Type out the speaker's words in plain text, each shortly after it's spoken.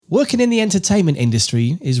Working in the entertainment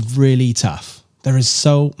industry is really tough. There is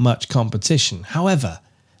so much competition. However,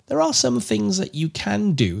 there are some things that you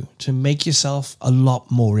can do to make yourself a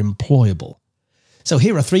lot more employable. So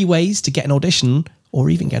here are 3 ways to get an audition or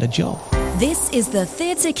even get a job. This is the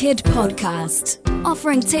Theatre Kid podcast,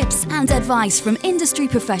 offering tips and advice from industry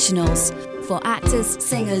professionals for actors,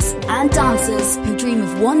 singers, and dancers who dream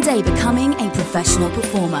of one day becoming a professional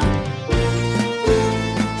performer.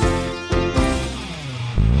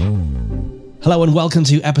 Hello and welcome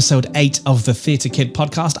to episode 8 of the Theatre Kid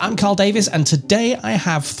podcast. I'm Carl Davis, and today I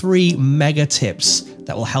have 3 mega tips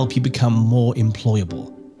that will help you become more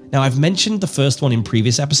employable. Now, I've mentioned the first one in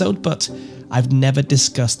previous episode, but I've never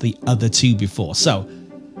discussed the other 2 before. So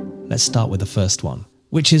let's start with the first one,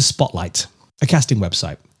 which is Spotlight, a casting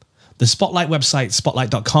website. The Spotlight website,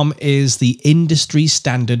 spotlight.com, is the industry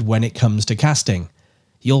standard when it comes to casting.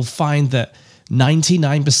 You'll find that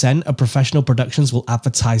 99% of professional productions will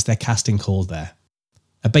advertise their casting call there.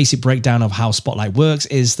 A basic breakdown of how Spotlight works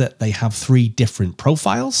is that they have 3 different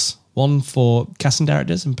profiles. One for casting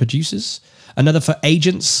directors and producers, another for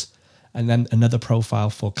agents, and then another profile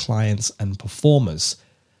for clients and performers.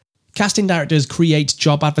 Casting directors create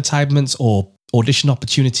job advertisements or audition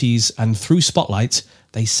opportunities, and through Spotlight,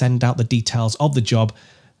 they send out the details of the job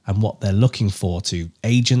and what they're looking for to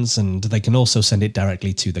agents, and they can also send it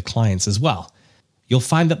directly to the clients as well. You'll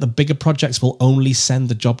find that the bigger projects will only send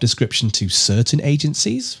the job description to certain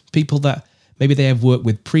agencies, people that maybe they have worked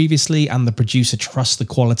with previously, and the producer trusts the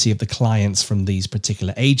quality of the clients from these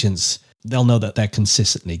particular agents. They'll know that they're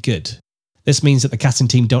consistently good. This means that the casting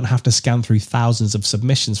team don't have to scan through thousands of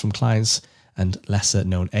submissions from clients and lesser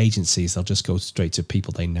known agencies. They'll just go straight to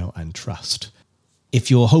people they know and trust. If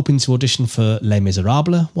you're hoping to audition for Les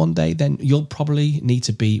Miserables one day, then you'll probably need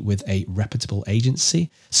to be with a reputable agency,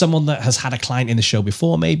 someone that has had a client in the show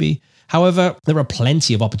before maybe. However, there are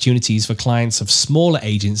plenty of opportunities for clients of smaller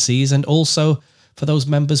agencies and also for those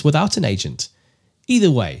members without an agent. Either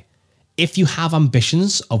way, if you have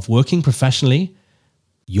ambitions of working professionally,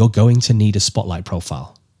 you're going to need a Spotlight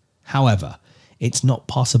profile. However, it's not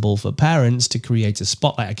possible for parents to create a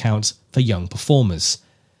Spotlight account for young performers.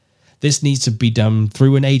 This needs to be done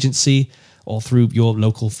through an agency or through your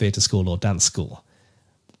local theatre school or dance school.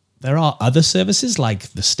 There are other services like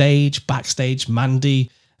The Stage, Backstage, Mandy,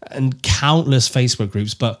 and countless Facebook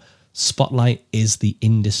groups, but Spotlight is the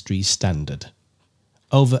industry standard.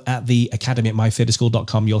 Over at the academy at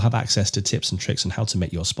mytheatreschool.com, you'll have access to tips and tricks on how to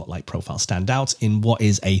make your Spotlight profile stand out in what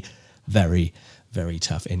is a very, very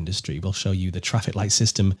tough industry. We'll show you the traffic light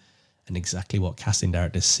system and exactly what casting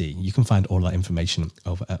directors see. You can find all that information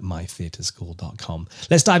over at mytheatreschool.com.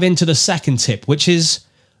 Let's dive into the second tip, which is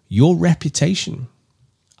your reputation.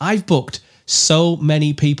 I've booked so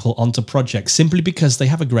many people onto projects simply because they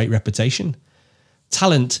have a great reputation.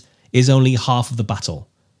 Talent is only half of the battle.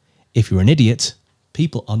 If you're an idiot,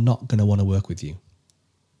 people are not going to want to work with you.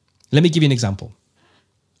 Let me give you an example.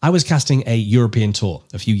 I was casting a European tour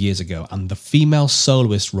a few years ago, and the female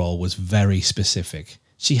soloist role was very specific.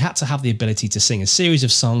 She had to have the ability to sing a series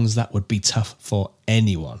of songs that would be tough for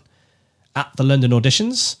anyone. At the London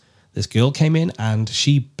auditions, this girl came in and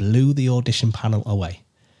she blew the audition panel away.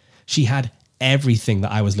 She had everything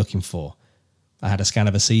that I was looking for. I had a scan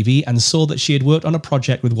of her CV and saw that she had worked on a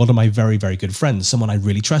project with one of my very, very good friends, someone I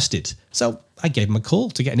really trusted. So I gave him a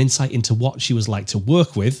call to get an insight into what she was like to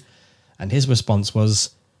work with, and his response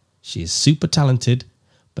was, "She is super talented,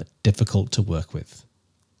 but difficult to work with."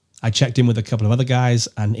 I checked in with a couple of other guys,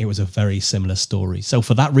 and it was a very similar story. So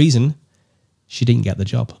for that reason, she didn't get the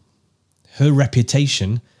job. Her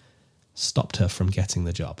reputation stopped her from getting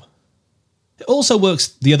the job. It also works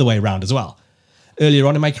the other way around as well. Earlier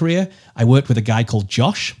on in my career, I worked with a guy called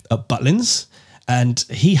Josh at Butlins, and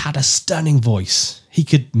he had a stunning voice. He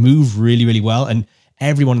could move really, really well, and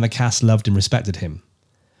everyone in the cast loved and respected him.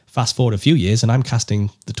 Fast forward a few years, and I'm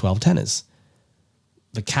casting the 12 Tenors.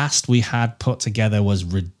 The cast we had put together was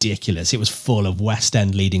ridiculous. It was full of West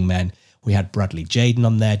End leading men. We had Bradley Jaden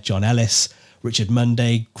on there, John Ellis, Richard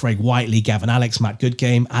Munday, Craig Whiteley, Gavin Alex, Matt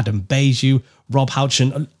Goodgame, Adam Beju, Rob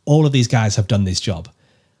Houchen. All of these guys have done this job.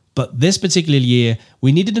 But this particular year,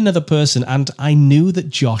 we needed another person, and I knew that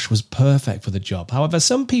Josh was perfect for the job. However,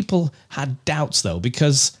 some people had doubts, though,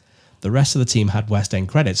 because the rest of the team had West End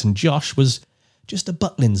credits, and Josh was just a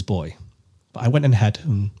Butlins boy. But I went ahead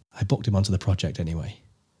and I booked him onto the project anyway.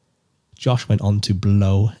 Josh went on to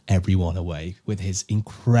blow everyone away with his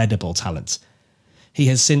incredible talent. He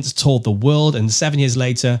has since toured the world, and 7 years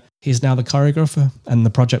later, he is now the choreographer and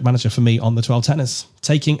the project manager for me on the 12 Tenors.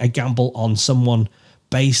 Taking a gamble on someone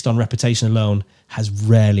based on reputation alone has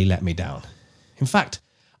rarely let me down. In fact,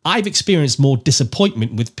 I've experienced more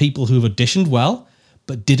disappointment with people who have auditioned well,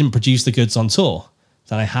 but didn't produce the goods on tour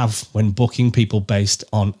than I have when booking people based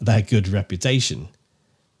on their good reputation.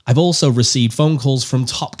 I've also received phone calls from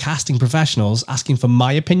top casting professionals asking for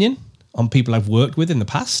my opinion on people I've worked with in the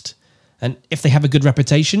past. And if they have a good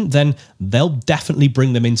reputation, then they'll definitely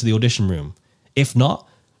bring them into the audition room. If not,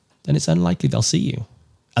 then it's unlikely they'll see you.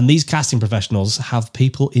 And these casting professionals have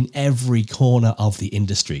people in every corner of the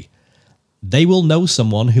industry. They will know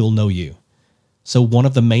someone who'll know you. So one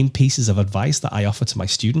of the main pieces of advice that I offer to my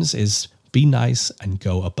students is be nice and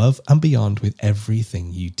go above and beyond with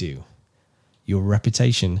everything you do. Your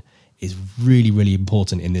reputation is really, really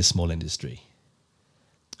important in this small industry.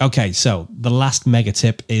 Okay, so the last mega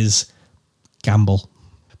tip is gamble.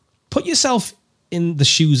 Put yourself in the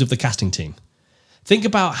shoes of the casting team. Think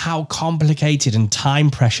about how complicated and time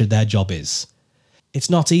pressured their job is. It's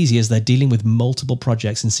not easy as they're dealing with multiple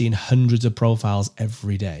projects and seeing hundreds of profiles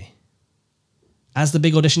every day. As the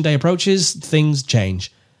big audition day approaches, things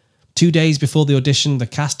change. 2 days before the audition, the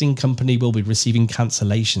casting company will be receiving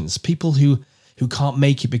cancellations. People who can't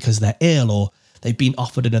make it because they're ill or they've been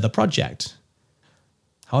offered another project.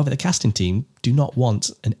 However, the casting team do not want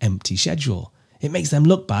an empty schedule. It makes them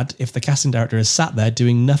look bad if the casting director is sat there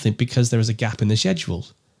doing nothing because there is a gap in the schedule.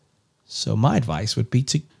 So my advice would be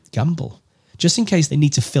to gamble, just in case they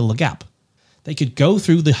need to fill the gap. They could go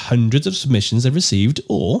through the hundreds of submissions they've received,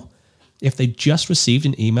 or if they just received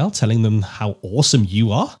an email telling them how awesome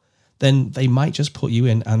you are, then they might just put you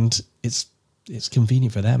in and it's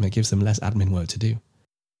convenient for them. It gives them less admin work to do.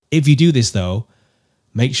 If you do this though,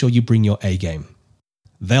 make sure you bring your A game.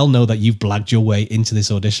 They'll know that you've blagged your way into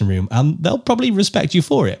this audition room and they'll probably respect you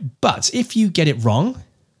for it. But if you get it wrong,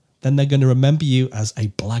 then they're going to remember you as a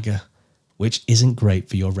blagger, which isn't great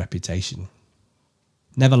for your reputation.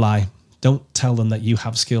 Never lie. Don't tell them that you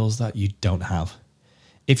have skills that you don't have.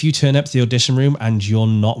 If you turn up to the audition room and you're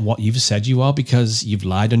not what you've said you are because you've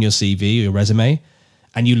lied on your CV or your resume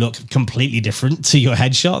and you look completely different to your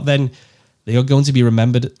headshot, then you're going to be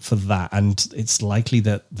remembered for that, and it's likely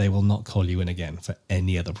that they will not call you in again for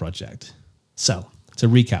any other project. So, to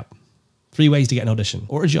recap, 3 ways to get an audition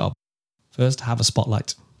or a job. First, have a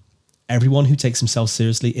spotlight. Everyone who takes themselves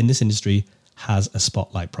seriously in this industry has a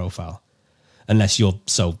spotlight profile, unless you're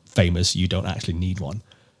so famous you don't actually need one.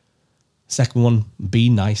 Second one, be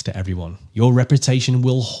nice to everyone. Your reputation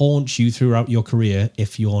will haunt you throughout your career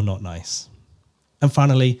if you're not nice. And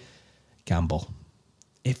finally, gamble.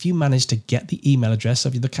 If you manage to get the email address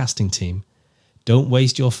of the casting team, don't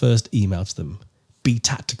waste your first email to them. Be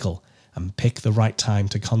tactical and pick the right time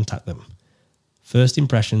to contact them. First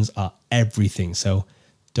impressions are everything, so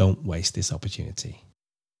don't waste this opportunity.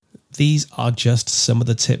 These are just some of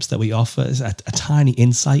the tips that we offer as a tiny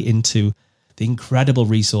insight into the incredible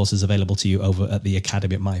resources available to you over at the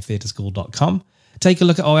Academy at mytheatreschool.com. Take a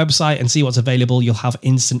look at our website and see what's available. You'll have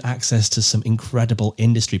instant access to some incredible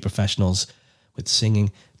industry professionals with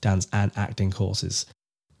singing, dance, and acting courses.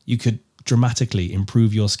 You could dramatically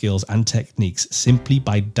improve your skills and techniques simply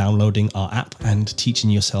by downloading our app and teaching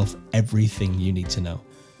yourself everything you need to know.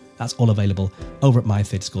 That's all available over at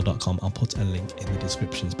mytheatreschool.com. I'll put a link in the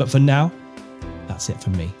descriptions. But for now, that's it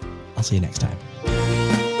from me. I'll see you next time.